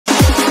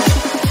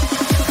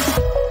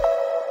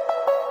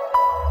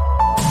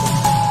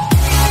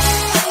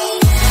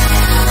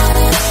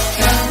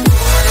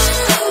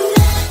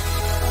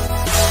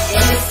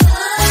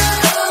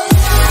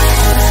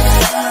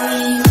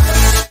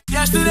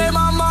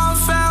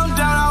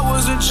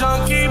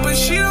junkie, but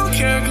she don't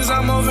care, cause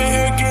I'm over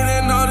here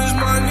getting all this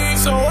money.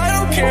 So I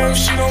don't care if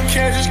she don't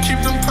care, just keep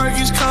them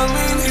perkies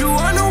coming. You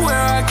wonder where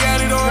I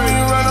got it on me,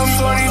 run on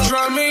 40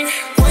 drumming.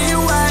 Where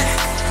you at?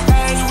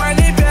 Ay, run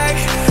it back,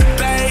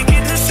 bang,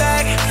 get the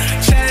sack,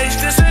 change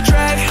this a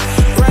track,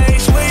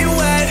 race, where you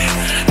at?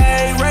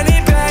 Ay, run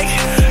it back,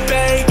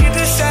 bang, get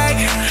the sack,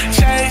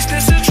 change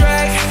this a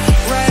track,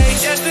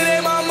 race. Yesterday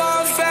my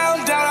mom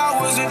found out I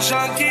was a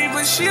junkie,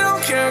 but she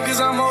don't care, cause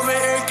I'm over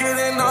here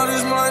getting all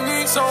this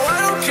money. So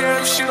I don't care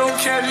if she don't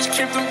care, just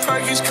keep them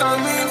perkies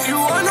coming. You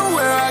wonder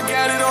where I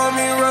got it on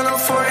me, run up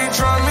 40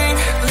 drumming.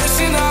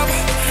 Listen up,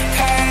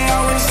 hey, I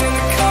was in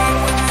the car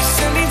with the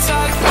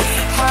semi-tuck,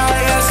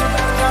 high as a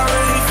I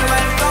really feel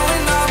like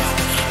going up.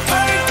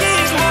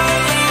 Perkies,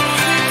 money,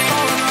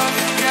 going up.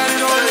 Got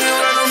it on me,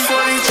 run up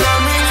 40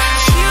 drumming.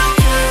 She don't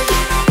care,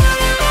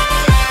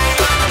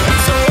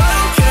 so I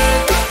don't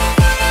care.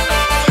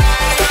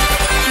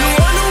 You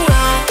wonder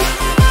where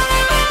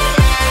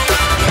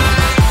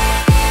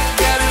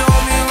got it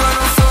on me, run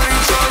up 40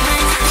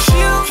 drumming. She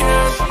don't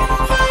care,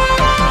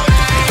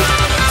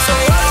 so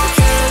I don't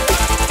care.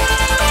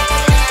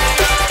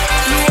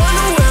 You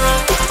wonder where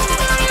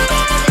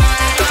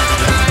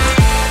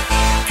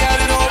got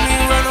it on me,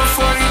 run up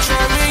 40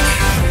 drumming.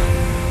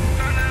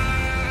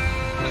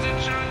 Was a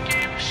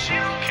junkie, but she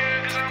don't care,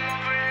 cause I'm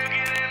over here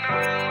getting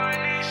all the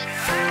money.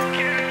 I don't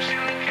care if she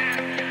don't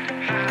care.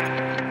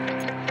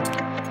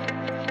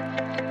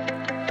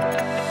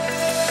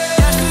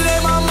 Yesterday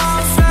my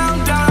mom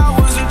found out I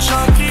was a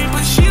junkie,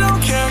 but she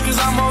don't care, cause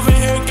I'm over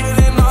here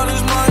getting all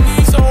this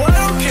money. So I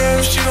don't care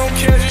if she don't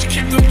care, just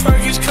keep the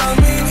perkies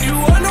coming. You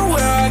wonder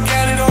where I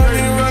got it on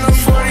me, run up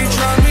 40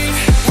 drumming.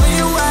 Where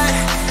you at?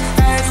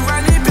 Ay,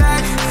 run it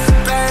back,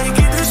 bang,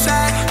 get the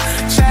sack,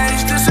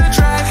 change this a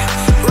track,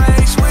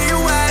 race, where you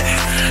at?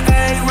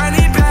 Ay, run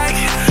it back,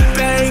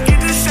 bang, get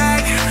the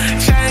sack,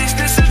 change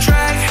this a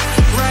track,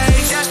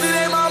 race.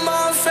 Yesterday my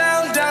mom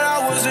found out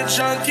I was a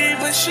junkie,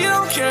 but she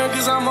don't care,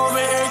 cause I'm over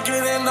here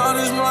getting all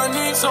this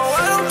money. So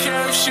I don't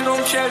care if she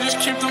don't care, just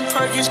keep them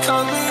perkies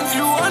coming.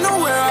 You wonder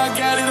where I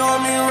got it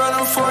on me, run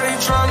up 40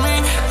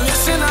 drumming.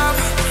 Listen up,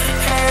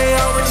 hey,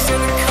 I was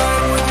in the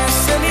cut with this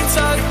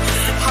semi-tuck,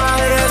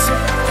 high as a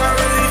I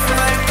really feel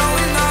like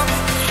going up.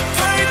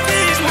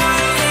 Perkies,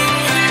 money,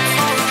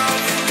 going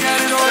up. Got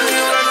it on me,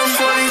 run up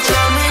 40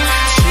 drumming.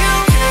 She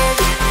don't care,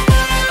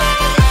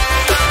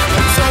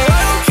 so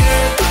I don't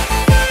care.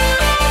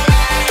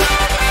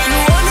 You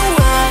wonder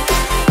where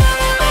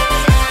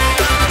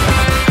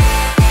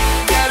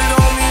got it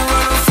on me,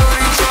 run up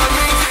 40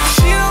 drumming.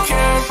 She don't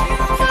care,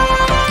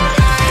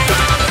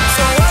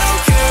 so I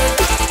don't care.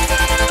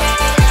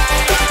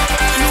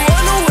 You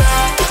wonder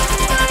where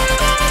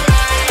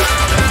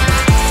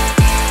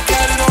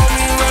got it on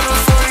me, run up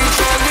 40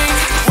 drumming.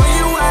 Where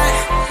you at?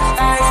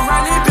 Ay,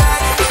 run it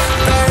back,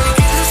 bang,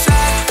 get the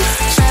sack,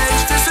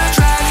 change this a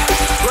track,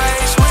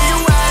 race, where you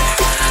at?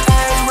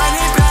 Ay, run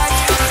it back,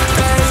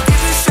 bang,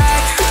 get the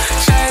sack,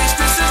 change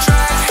this a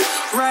track,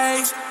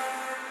 race.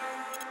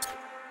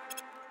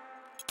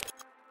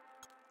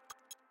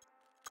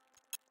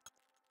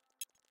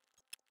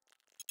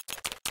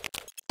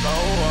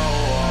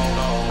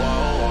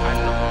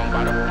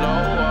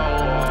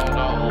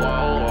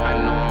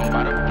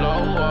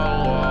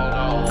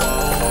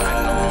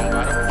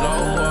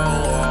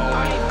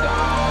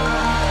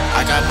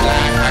 I got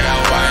black, I got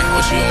white,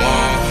 what you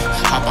want?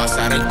 Hop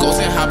outside the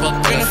ghost and hop up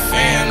in the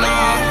fan,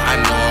 I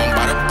know I'm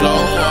about to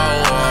blow,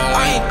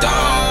 I ain't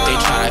dumb. They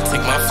try to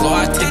take my flow,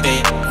 I take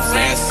they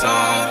ransom.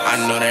 I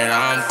know that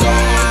I'm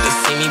gone. They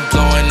see me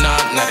blowing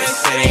up, now they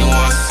say they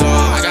want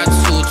some. I got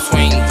two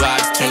twin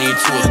blocks, turn you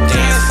to a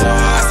dancer.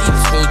 I see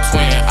two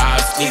twin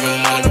ops, leave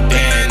them on the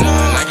band.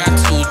 I got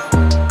two,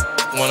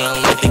 wanna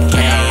let the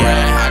game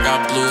right. I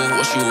got blue,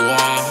 what you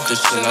want? The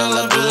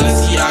Chanel,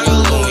 Balenciaga,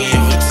 Louis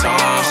Vuitton.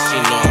 She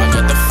know I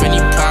got the Fendi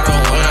Prada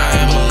when I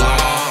am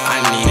alone. I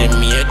needed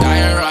me a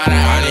diorama,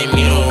 I need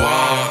me the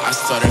one. I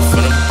started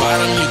from the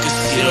bottom, you can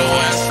see the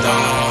way I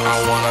stung. I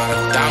want all the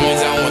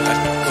diamonds, I want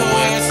that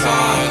Louis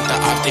Vuitton. The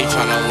op, they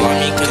tryna love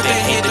me cause they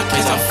hate the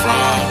place I'm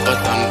from. But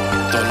them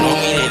don't know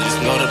me, they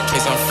just know the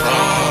place I'm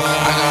from.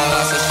 I got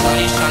lots of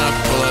shorties tryna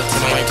pull up to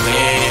my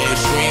place, but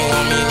you ain't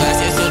want me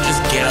last year, so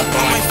just get up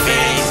on my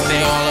face.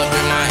 They all up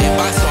in my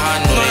hitbox, so I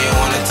know they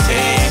wanna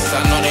taste. I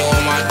know they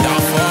want my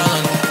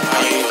downfall, and how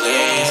you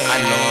live.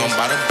 I know I'm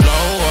about to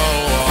blow,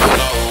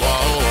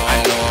 I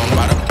know I'm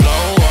about to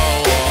blow,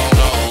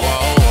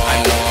 I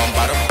know I'm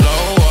about to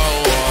blow,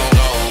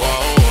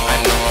 I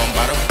know I'm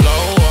about to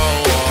blow,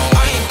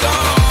 I ain't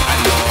dumb. I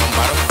know I'm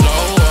about to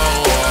blow,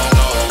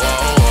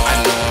 I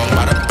know I'm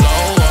about to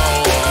blow,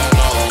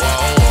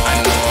 I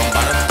know I'm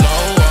about to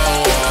blow,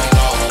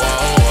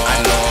 I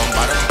know I'm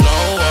about to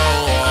blow,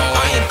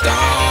 I ain't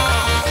dumb.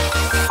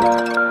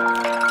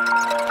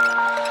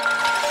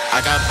 I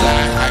got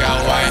black, I got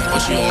white,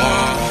 what you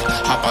want?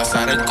 Hop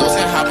outside the ghost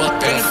and hop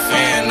up in the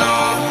fan,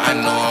 I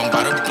know I'm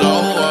about to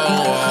blow,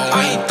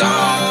 I ain't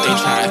dumb. They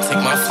try to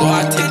take my flow,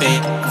 I take they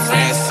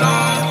ransom.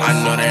 I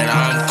know that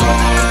I'm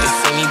gone. They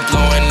see me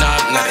blowing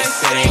up, now they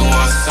say they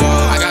want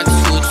some. I got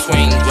two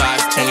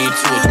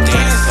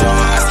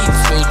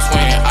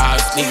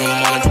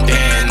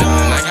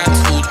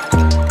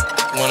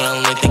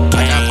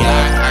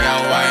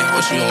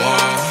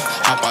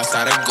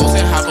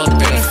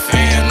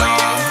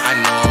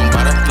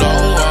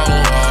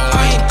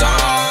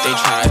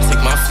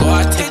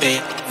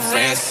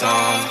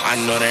I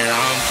know that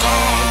I'm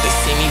gone. They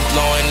see me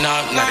blowing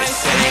up, now they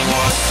say they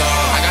want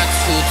some. I got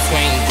 2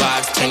 twin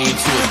blocks, turn you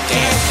to a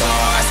dance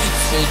song. I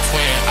see 2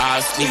 twin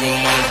ops,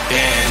 leaving one a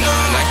band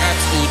on. I got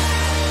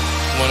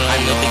 2, one of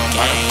the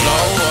game.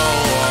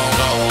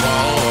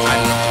 I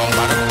know I'm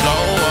about to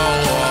blow.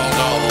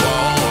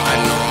 I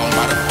know I'm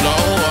about to blow.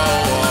 I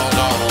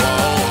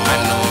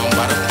know I'm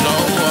about to blow.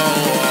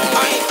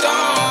 I ain't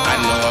done. I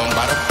know I'm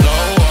about to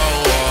blow.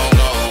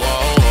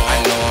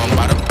 I know I'm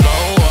about to blow.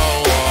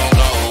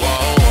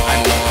 I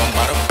know I'm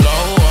about to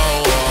blow.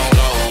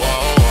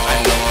 I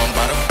know I'm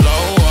about to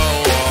blow.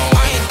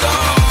 I ain't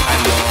done. I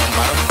know I'm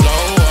about to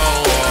blow.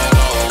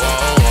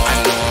 I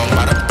know I'm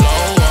about to blow.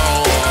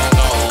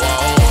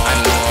 I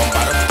know I'm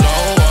about to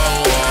blow.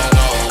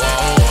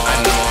 I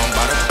know I'm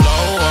about to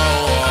blow.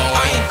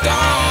 I ain't done.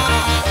 I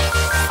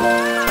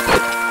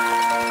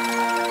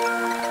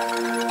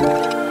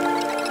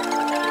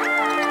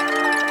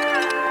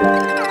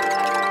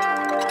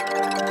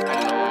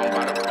know I'm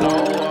about to blow.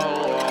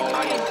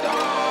 I ain't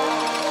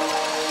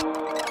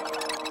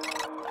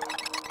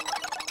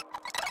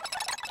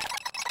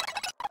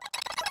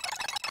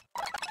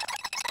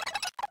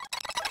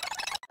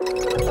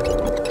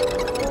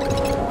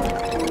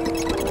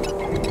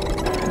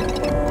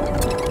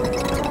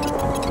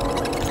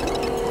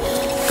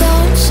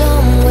Gone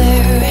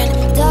somewhere and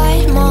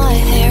dyed my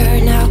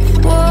hair now.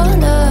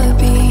 Wanna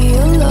be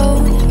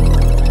alone.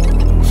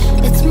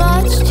 It's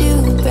much to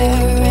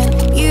bear and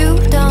you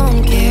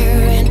don't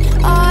care, and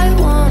I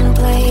wanna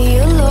play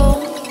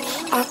alone.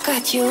 I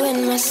got you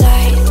in my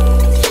sight.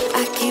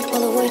 I keep all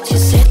the words you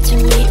said to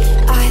me.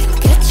 I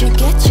get you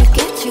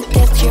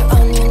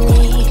on your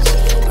knees.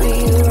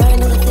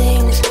 Rewrite all the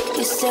things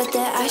you said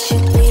that I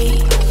should be.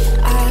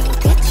 I'll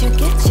get you,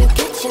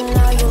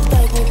 now you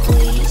beg me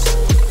please.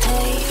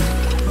 Hey,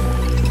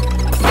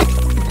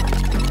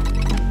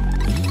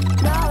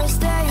 now I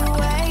stay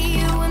away,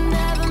 you were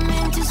never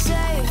meant to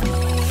save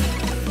me.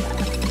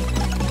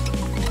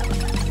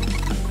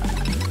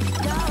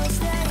 Now I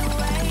stay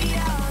away,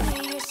 I'll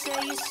hear you say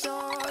you're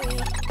sorry.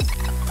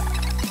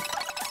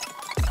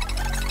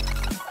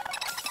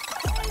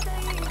 Hate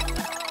that you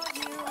love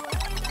you,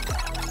 hate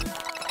that I'm in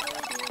love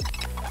with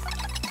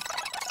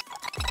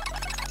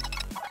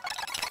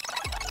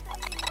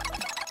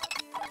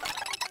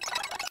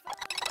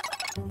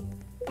you.